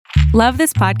Love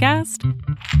this podcast?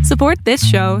 Support this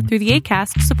show through the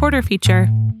Acast supporter feature.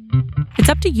 It's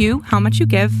up to you how much you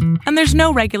give, and there's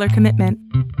no regular commitment.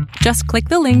 Just click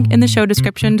the link in the show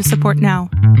description to support now.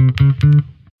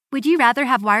 Would you rather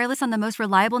have wireless on the most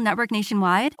reliable network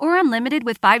nationwide or unlimited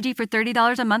with 5G for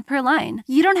 $30 a month per line?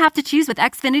 You don't have to choose with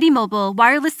Xfinity Mobile.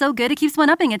 Wireless so good it keeps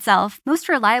one-upping itself. Most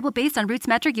reliable based on Roots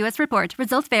Metric US report.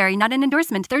 Results vary, not an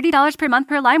endorsement. $30 per month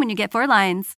per line when you get 4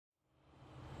 lines.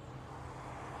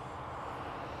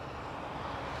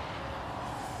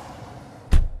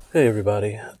 Hey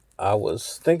everybody, I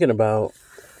was thinking about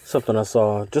something I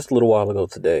saw just a little while ago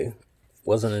today.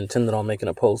 Wasn't intended on making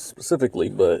a post specifically,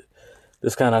 but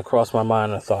this kind of crossed my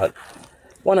mind. I thought,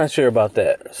 why not share about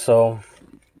that? So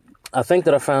I think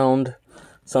that I found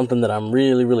something that I'm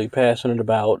really, really passionate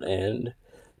about and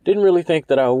didn't really think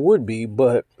that I would be,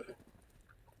 but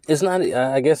it's not,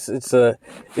 I guess it's a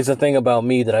thing about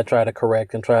me that I try to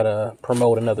correct and try to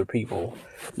promote in other people,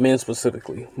 men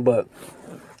specifically. But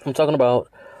I'm talking about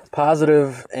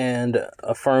positive and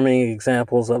affirming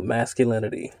examples of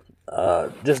masculinity.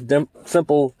 Just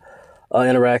simple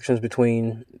interactions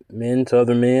between men to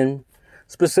other men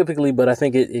specifically, but I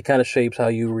think it kind of shapes how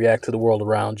you react to the world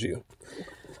around you.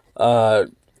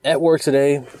 At work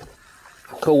today,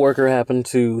 a coworker happened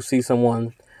to see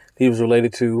someone he was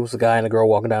related to. It was a guy and a girl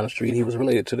walking down the street. He was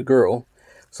related to the girl.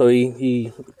 So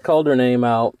he called her name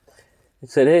out. He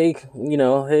said, hey,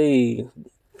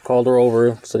 called her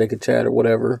over so they could chat or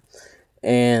whatever.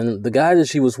 And the guy that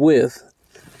she was with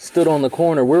stood on the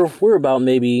corner. We're about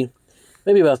maybe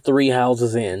about 3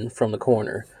 houses in from the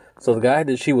corner. So the guy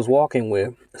that she was walking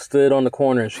with stood on the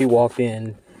corner and she walked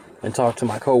in and talked to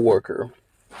my coworker.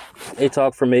 They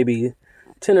talked for maybe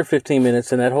 10 or 15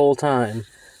 minutes, and that whole time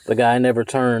the guy never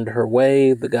turned her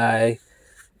way. The guy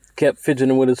kept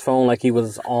fidgeting with his phone like he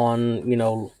was on,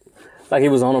 like he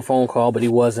was on a phone call, but he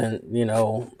wasn't,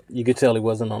 you could tell he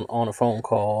wasn't on a phone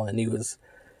call, and he was,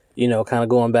 kind of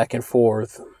going back and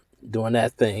forth, doing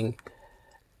that thing,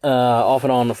 off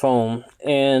and on the phone,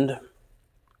 and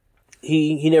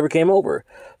he never came over.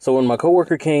 So when my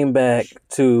coworker came back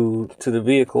to the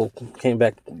vehicle, came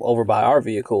back over by our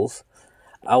vehicles,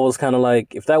 I was kind of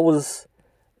like, if that was,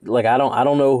 like, I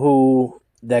don't know who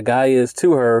that guy is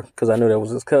to her, because I knew that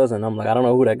was his cousin. I'm like, I don't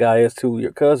know who that guy is to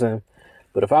your cousin,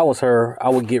 but if I was her, I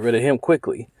would get rid of him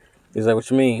quickly. He's like, what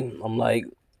you mean? I'm like,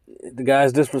 the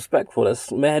guy's disrespectful. That's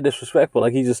mad disrespectful.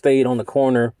 Like, he just stayed on the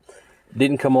corner,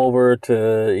 didn't come over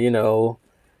to,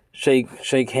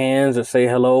 shake hands or say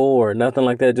hello or nothing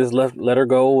like that. Just let her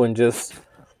go and just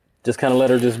kind of let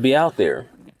her just be out there.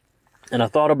 And I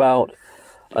thought about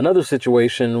another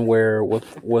situation where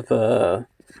with a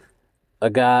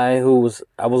guy I was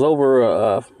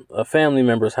over a family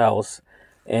member's house,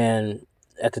 and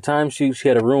at the time she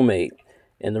had a roommate,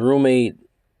 and the roommate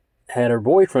had her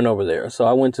boyfriend over there. So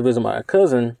I went to visit my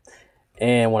cousin,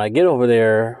 and when I get over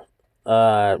there,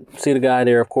 see the guy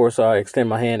there, of course, I extend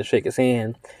my hand to shake his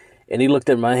hand, and he looked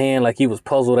at my hand like he was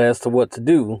puzzled as to what to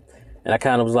do. And I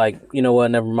kind of was like, you know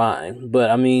what, never mind. But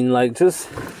I mean, like, just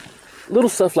little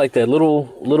stuff like that,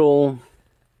 little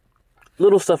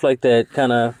stuff like that,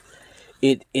 kind of,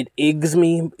 it eggs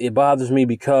me, it bothers me,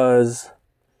 because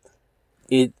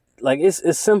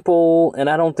it's simple, and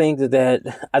I don't think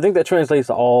I think that translates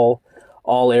to all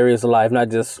areas of life, not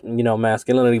just,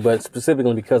 masculinity, but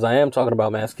specifically because I am talking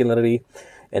about masculinity,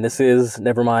 and this is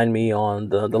Never Mind Me on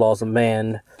the Laws of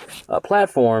Man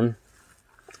platform.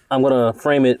 I'm going to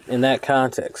frame it in that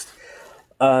context.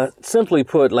 Simply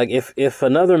put, like, if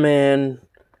another man,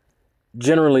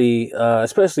 generally,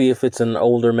 especially if it's an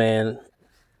older man,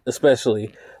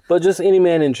 especially, but just any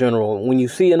man in general, when you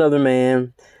see another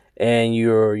man and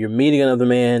you're meeting another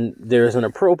man, there's an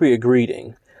appropriate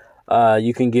greeting.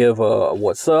 You can give a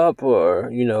what's up, or,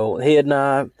 head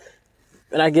nod.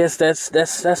 And I guess that's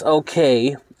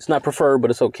okay. It's not preferred, but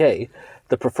it's okay.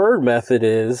 The preferred method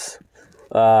is,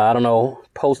 I don't know,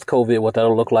 post-COVID, what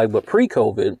that'll look like, but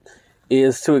pre-COVID,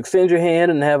 is to extend your hand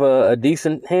and have a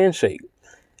decent handshake.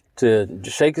 To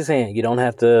just shake his hand. You don't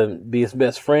have to be his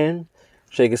best friend.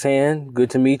 Shake his hand. Good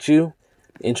to meet you.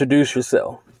 Introduce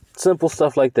yourself. Simple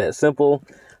stuff like that. Simple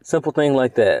thing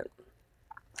like that.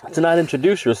 To not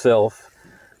introduce yourself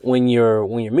when you're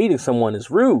meeting someone is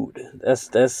rude.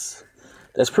 That's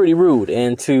pretty rude.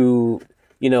 And to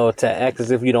act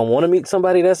as if you don't want to meet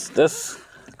somebody, that's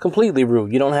completely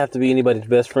rude. You don't have to be anybody's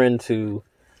best friend to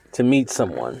meet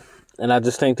someone. And I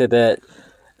just think that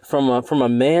from a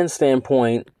man's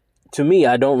standpoint, to me,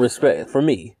 I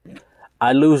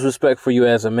lose respect for you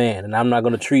as a man, and I'm not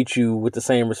going to treat you with the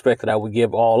same respect that I would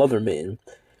give all other men,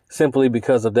 simply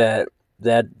because of that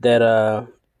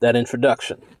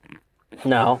introduction.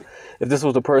 Now, if this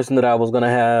was the person that I was going to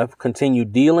have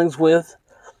continued dealings with,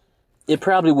 it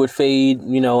probably would fade,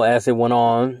 as it went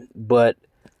on. But,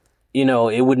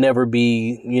 it would never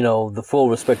be, the full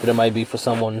respect that it might be for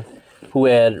someone who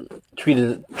had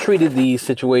treated the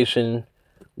situation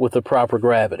with the proper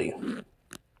gravity.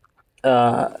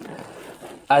 I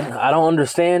don't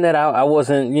understand that. I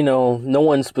wasn't, no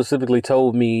one specifically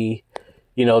told me,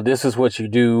 this is what you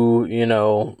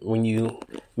do, when you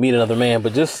meet another man.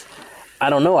 But just, I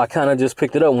don't know. I kind of just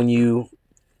picked it up when you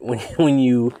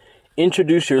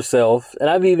introduce yourself. And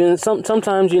I've even,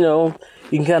 sometimes, you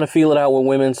can kind of feel it out with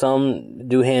women. Some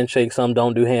do handshakes, some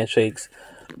don't do handshakes.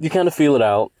 You kind of feel it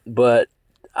out. But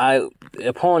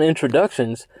upon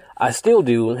introductions, I still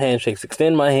do handshakes.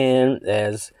 Extend my hand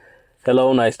as,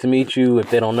 hello, nice to meet you. If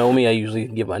they don't know me, I usually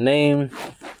give my name.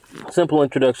 Simple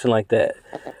introduction like that.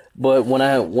 But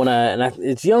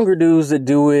it's younger dudes that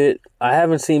do it. I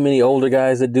haven't seen many older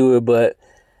guys that do it, but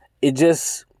it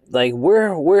just, like,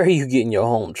 where are you getting your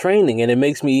home training? And it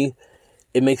makes me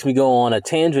go on a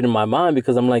tangent in my mind,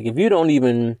 because I'm like, if you don't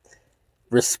even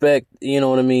respect,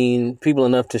 people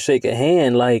enough to shake a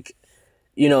hand, like,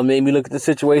 made me look at the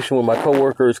situation with my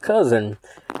coworker's cousin.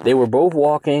 They were both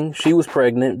walking. She was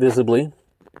pregnant, visibly.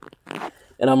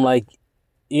 And I'm like,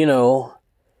 you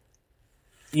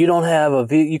don't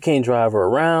have you can't drive her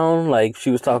around. Like,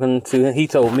 he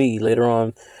told me later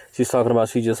on, she was talking about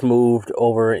she just moved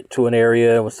over to an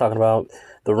area and was talking about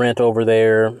the rent over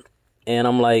there. And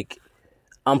I'm like,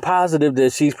 I'm positive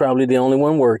that she's probably the only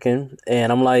one working.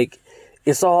 And I'm like,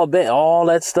 it's all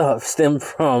that stuff stemmed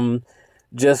from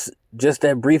just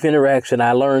that brief interaction.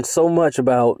 I learned so much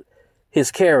about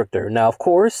his character. Now, of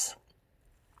course,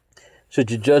 should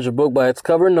you judge a book by its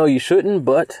cover? No, you shouldn't.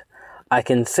 But I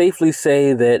can safely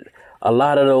say that a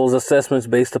lot of those assessments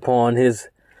based upon his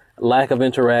lack of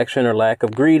interaction or lack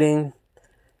of greeting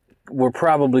were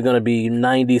probably going to be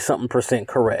 90-something%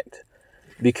 correct,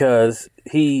 because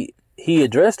he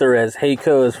addressed her as, hey,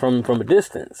 cuz, from a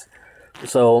distance.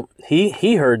 So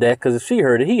he heard that, because if she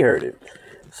heard it, he heard it.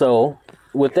 So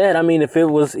with that, I mean,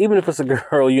 even if it's a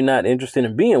girl you're not interested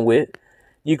in being with,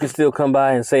 you can still come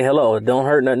by and say hello. It don't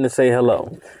hurt nothing to say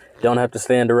hello. Don't have to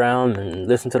stand around and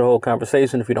listen to the whole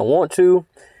conversation if you don't want to.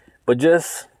 But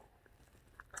just,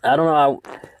 I don't know,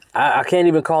 I can't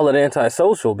even call it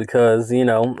antisocial, because,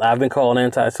 I've been called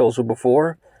antisocial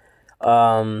before.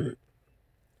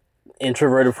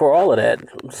 Introverted for all of that.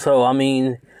 So, I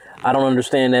mean, I don't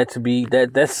understand that to be,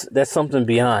 that's something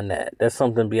beyond that. That's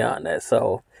something beyond that.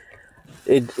 So,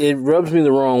 it rubs me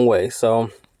the wrong way. So,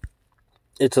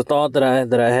 it's a thought that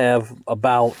I have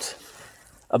about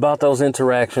those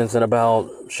interactions and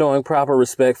about showing proper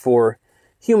respect for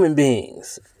human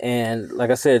beings. And like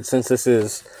I said, since this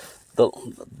is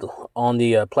on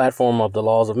the platform of the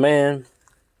laws of man,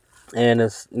 and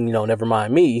it's, never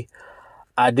mind me,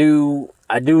 I do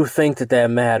think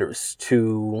that matters,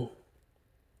 to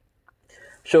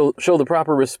show the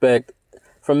proper respect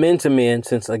from men to men,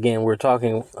 since, again, we're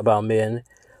talking about men.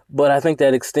 But I think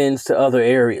that extends to other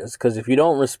areas, because if you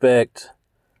don't respect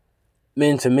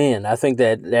men to men, I think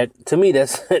that to me,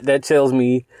 that tells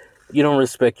me you don't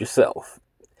respect yourself.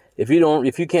 If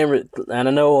you can't, and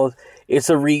I know it's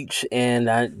a reach, and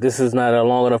this is not a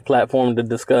long enough platform to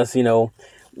discuss,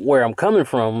 where I'm coming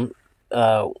from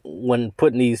when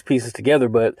putting these pieces together,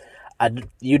 but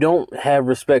you don't have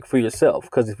respect for yourself,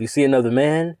 because if you see another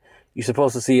man, you're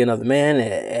supposed to see another man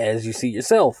as you see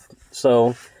yourself.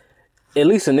 So, at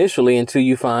least initially, until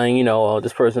you find,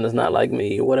 this person is not like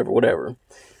me, or whatever.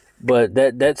 But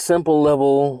that simple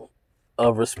level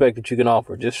of respect that you can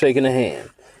offer, just shaking a hand,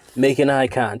 making eye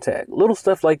contact, little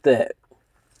stuff like that,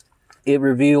 it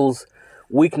reveals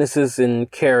weaknesses in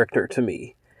character to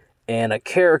me. And a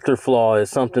character flaw is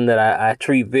something that I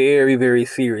treat very, very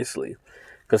seriously,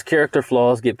 because character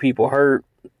flaws get people hurt,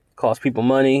 cost people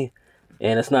money,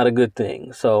 and it's not a good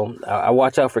thing. So I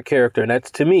watch out for character. And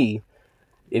that's, to me,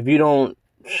 if you don't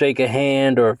shake a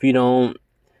hand, or if you don't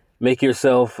make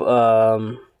yourself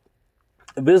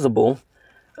visible,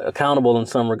 accountable in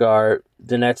some regard,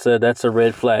 then that's a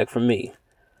red flag for me.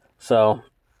 So,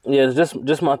 yeah, it's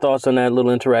just my thoughts on that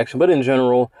little interaction. But in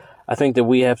general, I think that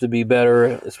we have to be better,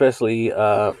 especially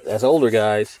as older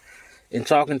guys, in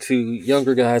talking to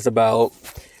younger guys about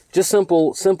just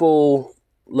simple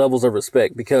levels of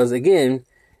respect. Because, again,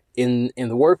 in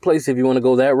the workplace, if you want to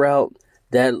go that route,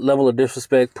 that level of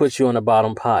disrespect puts you on the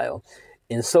bottom pile.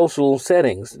 In social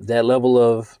settings, that level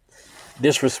of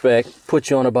disrespect puts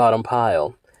you on the bottom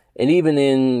pile. And even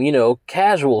in,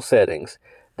 casual settings,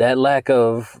 that lack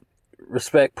of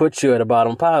respect puts you at a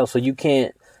bottom pile. So you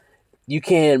can't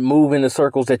move in the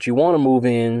circles that you want to move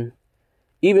in,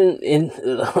 even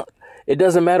it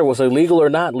doesn't matter what's illegal or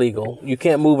not legal. You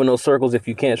can't move in those circles if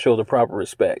you can't show the proper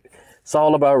respect. It's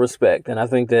all about respect. And I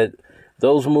think that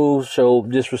those moves show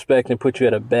disrespect and put you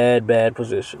at a bad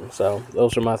position. So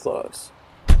those are my thoughts.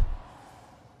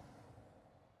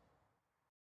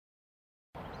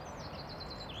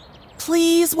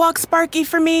 Please walk Sparky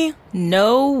for me.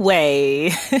 No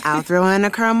way. I'll throw in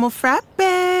a caramel frappe.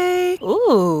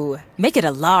 Ooh, make it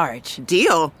a large.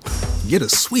 Deal. Get a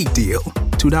sweet deal.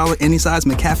 $2 any size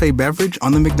McCafe beverage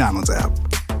on the McDonald's app.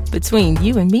 Between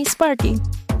you and me, Sparky,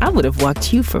 I would have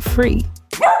walked you for free.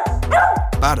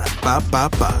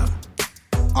 Ba-da-ba-ba-ba.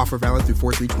 Offer valid through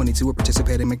 4/3/22 at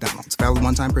participating McDonald's. Valid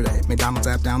one time per day. McDonald's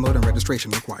app download and registration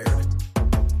required.